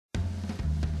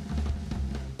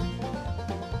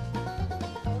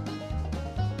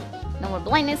more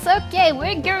blindness. Okay,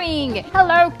 we're going.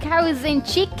 Hello, cows and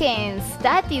chickens.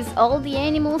 That is all the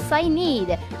animals I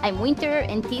need. I'm Winter,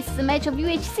 and this is a match of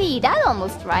UHC. That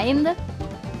almost rhymed.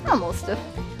 Almost.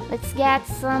 Let's get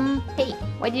some... Hey,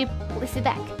 why did you place it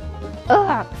back?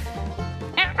 Ugh.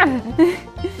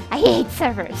 I hate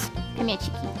servers. Come here,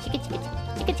 Chicky. Chicky.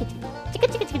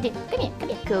 Come here.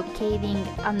 Go caving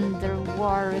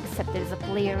underwater, except there's a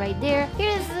player right there.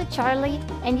 Here's Charlie,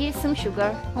 and here's some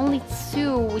sugar. Only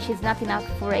 2, which is not enough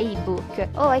for a book.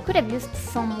 Oh, I could have used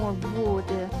some more wood.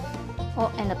 Oh,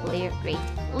 and a player. Great.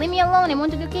 Leave me alone, I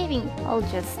want to go caving. I'll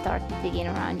just start digging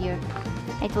around here.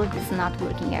 I told this is not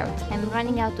working out. I'm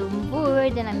running out of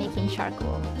wood and I'm making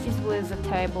charcoal. This was a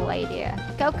terrible idea.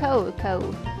 Cocoa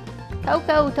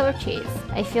torches.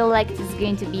 I feel like this is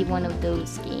going to be one of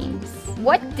those games.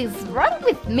 What is wrong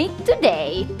with me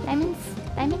today? Diamonds.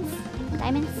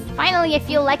 Finally, I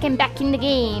feel like I'm back in the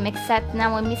game, except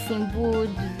now I'm missing wood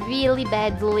really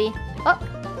badly. Oh,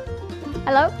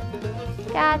 hello.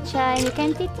 Gotcha, you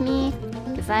can't hit me,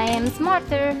 because I am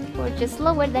smarter, or just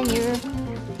slower than you.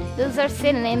 Those are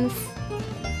synonyms.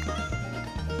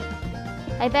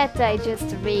 I bet I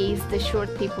just raised the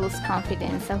short people's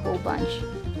confidence a whole bunch.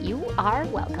 You are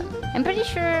welcome. I'm pretty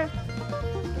sure...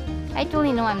 I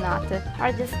totally know I'm not.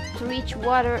 Hardest to reach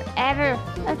water ever.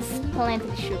 That's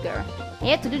plenty sugar. I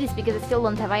had to do this because I still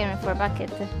don't have iron for a bucket.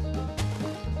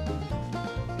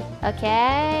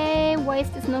 Okay, why is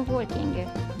this not working?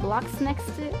 Blocks next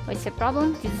to it? What's the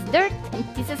problem? This is dirt and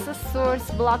this is a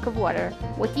source block of water.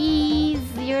 What is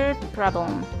your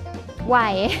problem?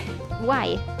 Why?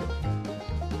 Why?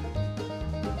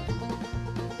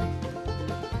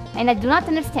 And I do not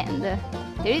understand.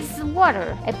 There is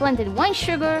water. I planted 1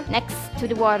 sugar next to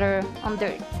the water on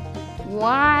dirt.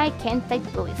 Why can't I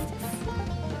place this?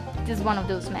 This is one of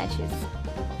those matches.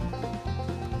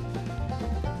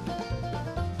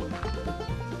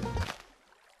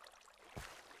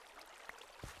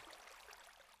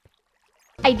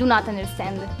 I do not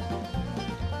understand.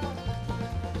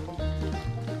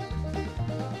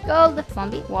 Gold,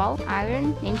 zombie, wall,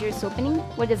 iron, dangerous opening,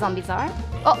 where the zombies are.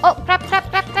 Oh, crap. No.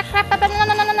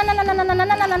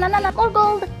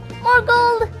 More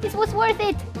gold! This was worth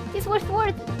it! This was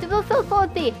worth to go so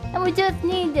 40, and we just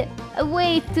need a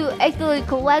way to actually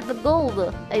collect the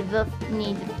gold. I just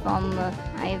need some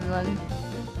iron.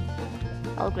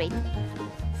 Oh, great.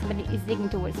 Somebody is digging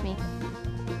towards me.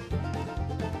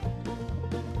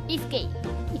 Escape.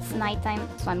 It's nighttime,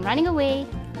 so I'm running away.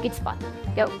 Good spot.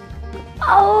 Go.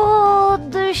 Oh,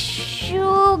 the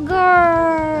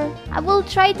sugar! I will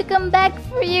try to come back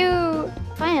for you.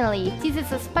 Finally, this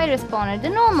is a spider spawner, the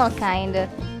normal kind,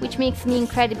 which makes me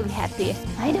incredibly happy.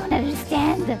 I don't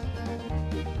understand.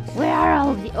 Where are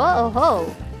all the... Oh.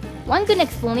 One good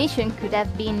explanation could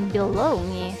have been below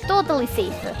me. Totally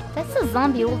safe. That's a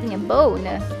zombie holding a bone.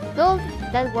 Gold,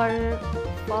 that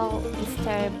waterfall is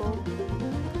terrible.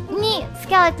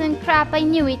 Skeleton crap, I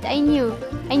knew it.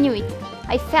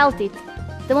 I felt it.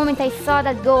 The moment I saw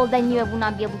that gold, I knew I would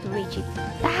not be able to reach it.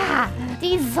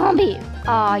 This zombie!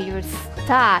 Oh, you're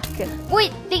stuck.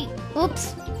 Wait,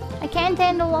 oops. I can't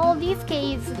handle all these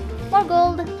caves. More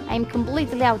gold. I'm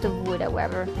completely out of wood,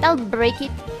 however. I'll break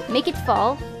it, make it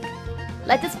fall.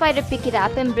 Let the spider pick it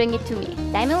up and bring it to me.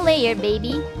 Diamond layer,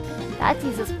 baby. That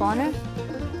is a spawner.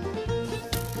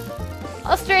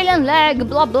 Australian leg,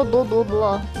 blah.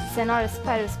 It's another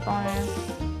spider spawner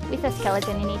with a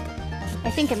skeleton in it. I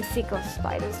think I'm sick of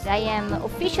spiders. I am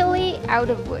officially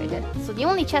out of wood. So the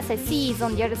only chest I see is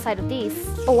on the other side of this.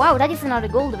 Oh wow, that is another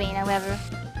gold vein, however.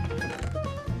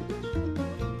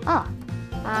 Oh,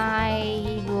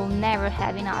 I will never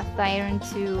have enough iron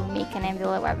to make an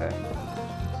anvil, however.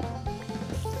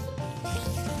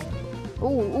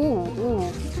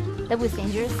 Ooh. That was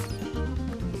dangerous.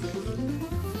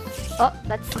 Oh,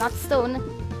 that's not stone.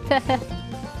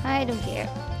 I don't care.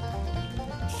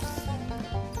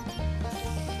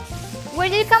 Where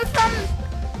did it come from?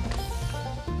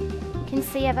 I can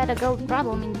say I've had a gold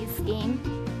problem in this game.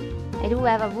 I do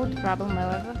have a wood problem,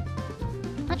 however.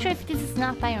 Not sure if this is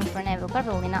enough iron for an anvil,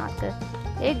 probably not.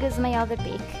 There goes my other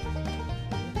pick.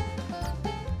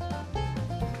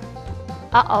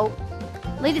 Uh-oh.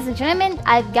 Ladies and gentlemen,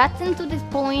 I've gotten to this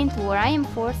point where I am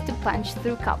forced to punch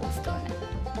through cobblestone.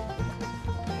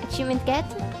 Achievement get?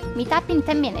 Meet up in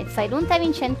 10 minutes. I don't have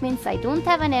enchantments, I don't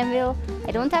have an anvil,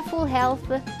 I don't have full health,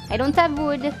 I don't have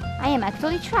wood. I am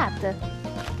actually trapped.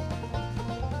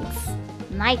 It's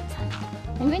nighttime.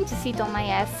 I'm going to sit on my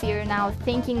ass here now,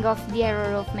 thinking of the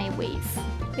error of my ways.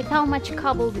 With how much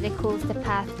cobble did I close the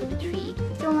path to the tree?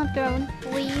 Still not grown,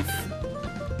 please.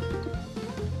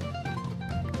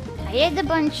 I had a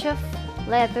bunch of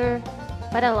leather,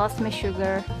 but I lost my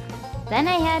sugar. Then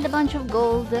I had a bunch of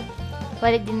gold,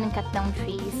 but it didn't cut down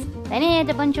trees. Then I had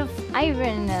a bunch of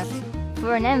iron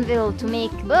for an anvil to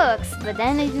make books, but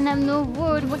then I didn't have no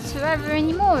wood whatsoever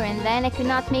anymore, and then I could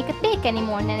not make a pick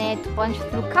anymore, and then I had to punch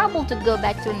through cobble to go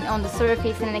back to on the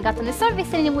surface, and then I got on the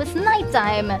surface and it was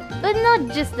nighttime, but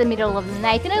not just the middle of the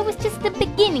night, and it was just the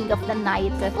beginning of the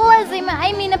night. Plus,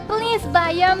 I'm in a plains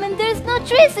biome and there's no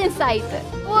trees in sight.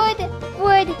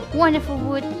 Wood, wonderful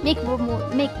wood. Make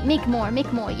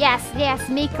more. Yes,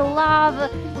 make lava.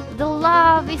 The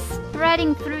lava is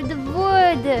spreading through the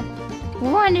wood.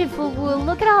 Wonderful wood.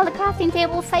 Look at all the crafting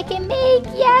tables I can make.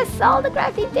 Yes, all the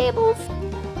crafting tables.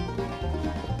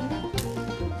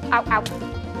 Ow.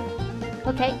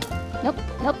 Okay. Nope.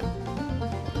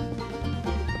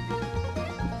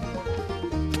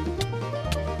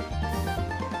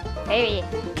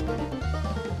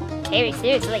 Very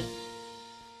seriously.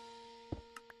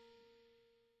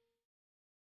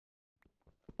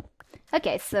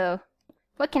 Okay, so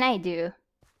what can I do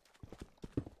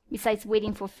besides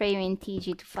waiting for Fairy and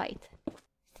TG to fight?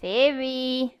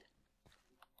 Fairy,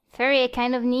 I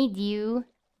kind of need you.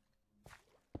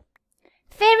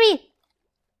 Fairy,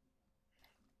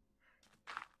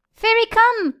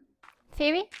 come!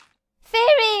 Fairy.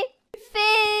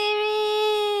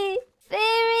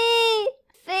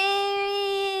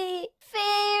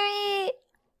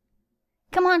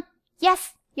 Come on.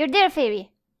 Yes, you're there,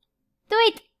 Fairy. Do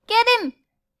it. Get him.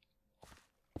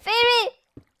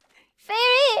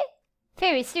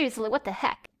 Fairy, seriously, what the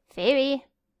heck? Fairy,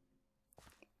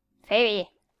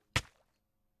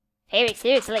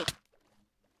 seriously.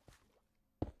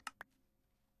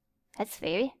 That's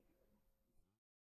Fairy.